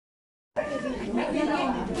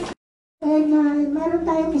And meron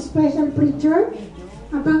tayong special preacher.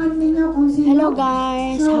 Abangan ninyo kung sino. Hello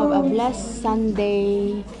guys, have a blessed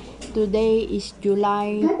Sunday. Today is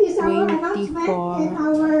July 24,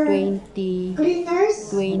 2022.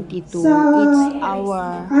 So, it's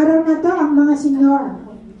our araw na to ang mga senior.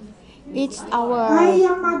 It's our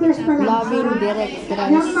young mothers pala. loving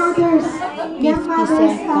derictres Young mothers.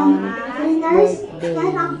 52nd Cleaners.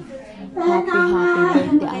 birthday.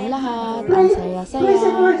 Happy birthday ang lahat. Ang saya-saya. Praise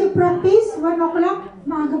and worship practice. 1 o'clock.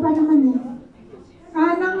 Maaga pa naman eh.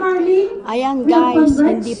 Nang Marlene. Ayan guys,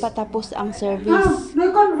 hindi pa tapos ang service.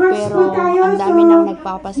 Pero ang dami nang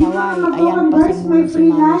nagpapasaway. Ayan, pasimuno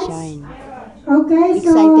si Mama Shine. Okay,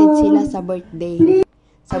 Excited sila sa birthday.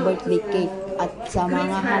 Sa birthday cake. At sa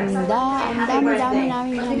mga handa. Ang dami-dami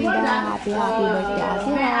namin handa. Happy birthday,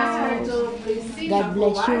 Ate Rose. God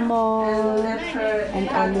bless you more. And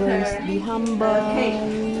always be humble.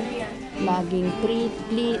 Laging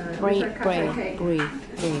pretty.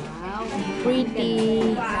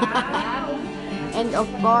 And of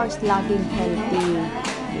course, laging healthy.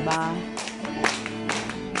 Diba?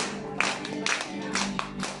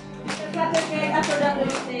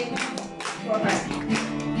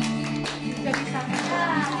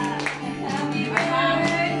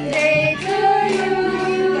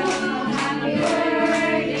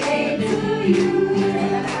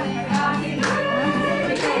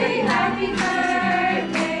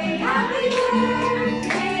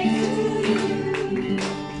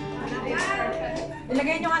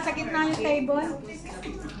 Ilagay nyo nga sa gitna yung table.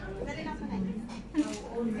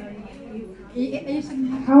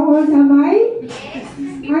 How old am I?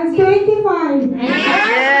 I'm 25.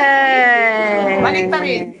 Yay! Balik pa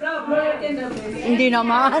rin. Hindi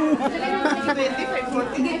naman.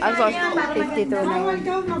 Ako, 52 na. Bawal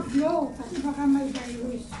daw mag-blow kasi baka may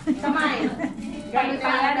virus. Kamay.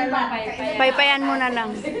 Paypayan mo na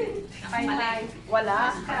lang.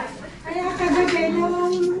 Wala. Kaya kagabi,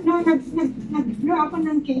 nung nag-blow ako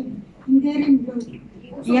ng cake, hindi rin blow.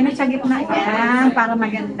 Yan sa gitna yan, para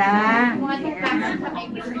maganda.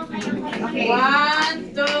 Okay.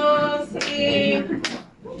 1, 2, 3.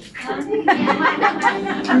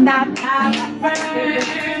 Ang dami.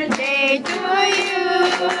 Birthday to you.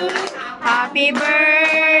 Happy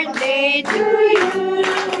birthday to you.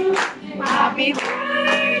 Happy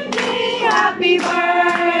birthday, happy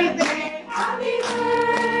birthday, happy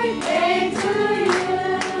birthday to you.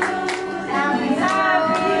 Happy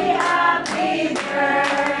birthday. Happy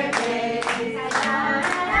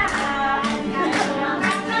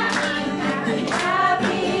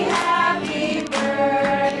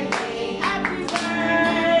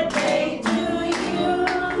birthday to you.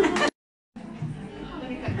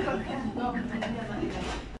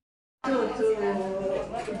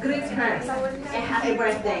 To greet her a happy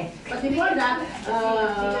birthday. But before that,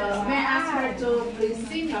 may I ask her to please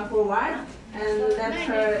come forward and let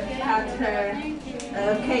her cut her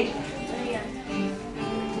cake.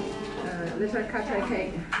 Let her cut her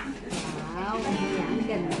cake. Wow, yan,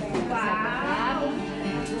 ganda. Wow.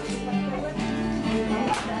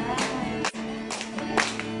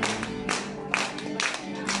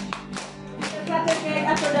 Cut her cake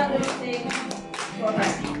after that we sing for her.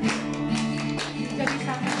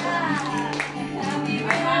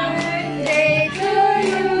 Birthday to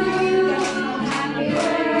you. Happy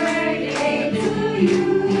birthday to you.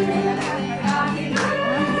 Happy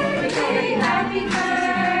birthday, happy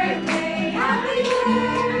birthday, happy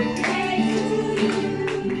birthday to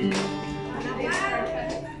you.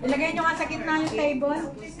 Ilagay nyo nga sa gitna yung table.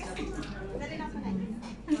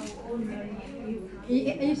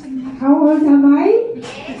 How old am I?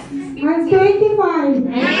 I'm 25.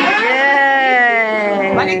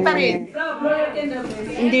 Yay! Balik pa rin.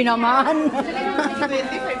 Hindi naman.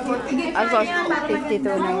 Ako, 52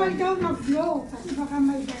 na. Bawal daw mag-blow kasi baka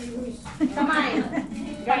may virus. Kamay.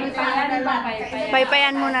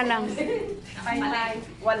 Paypayan mo na lang.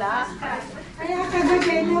 Wala. Kaya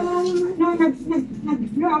kagabi, nung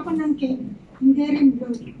nag-blow ako ng cake, hindi rin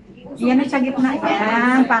blow. Yan sa gitna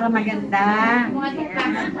yan, para maganda.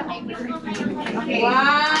 Okay.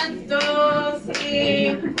 1, 2,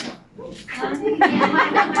 3.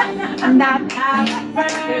 Ang dami.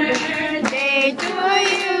 Birthday to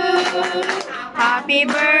you. Happy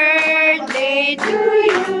birthday to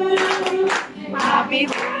you. Happy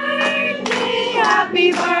birthday,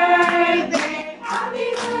 happy birthday, happy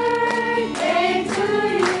birthday to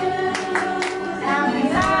you. Happy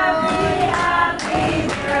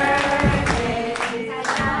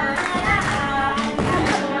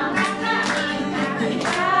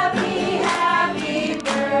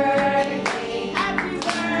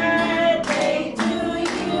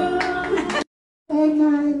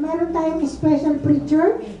meron tayong special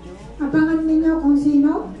preacher. Abangan ninyo kung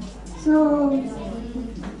sino. So,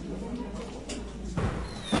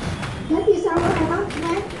 that is our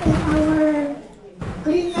announcement and our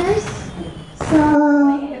cleaners. So,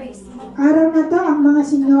 araw na to ang mga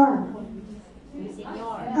senior.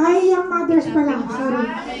 Ay, young mothers pala, sorry.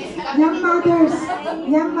 Young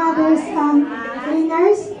mothers and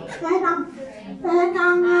cleaners. And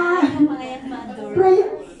ang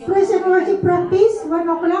praise and worship practice, 1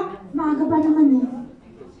 o'clock, maaga pa naman eh.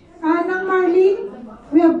 Nang Marlene,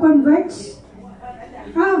 we have converts.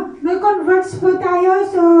 May converts po tayo,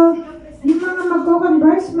 so yung mga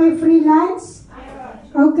magko-converts, may free lunch.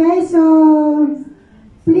 Okay, so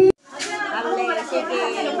please. Sige,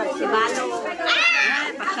 magsimano.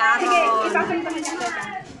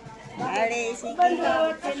 Ali, sige,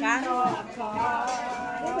 sharon.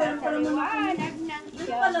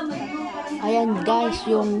 Ayan guys,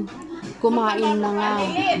 yung kumain na nga,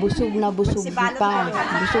 busog na pa,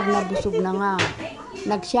 busog na nga.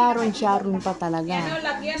 Nag-sharon pa talaga.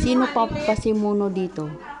 Sino pa pasimuno dito?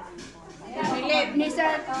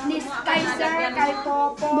 Ni kay Sir, kay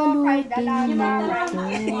Popo, kay Balutin mo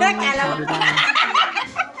Dalaya. ito.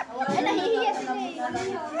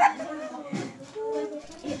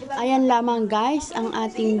 Ayan lamang guys ang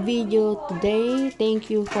ating video today.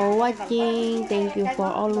 Thank you for watching. Thank you for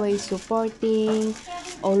always supporting.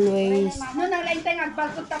 Always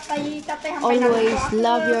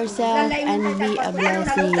love yourself and be a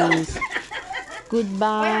blessing.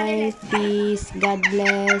 Goodbye, peace, God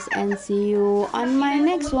bless, and see you on my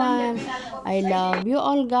next one. I love you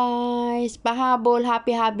all guys. Pahabol,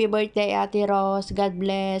 happy birthday Ate Ros. God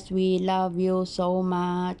bless. We love you so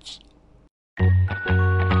much.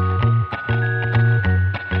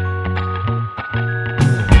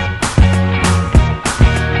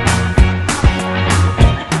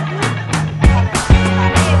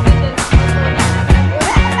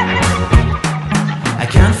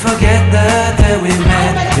 Forget the day we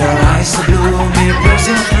met. Your eyes so blue, me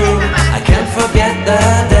piercing through. I can't forget the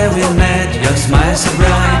day we met. Your smile so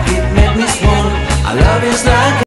bright.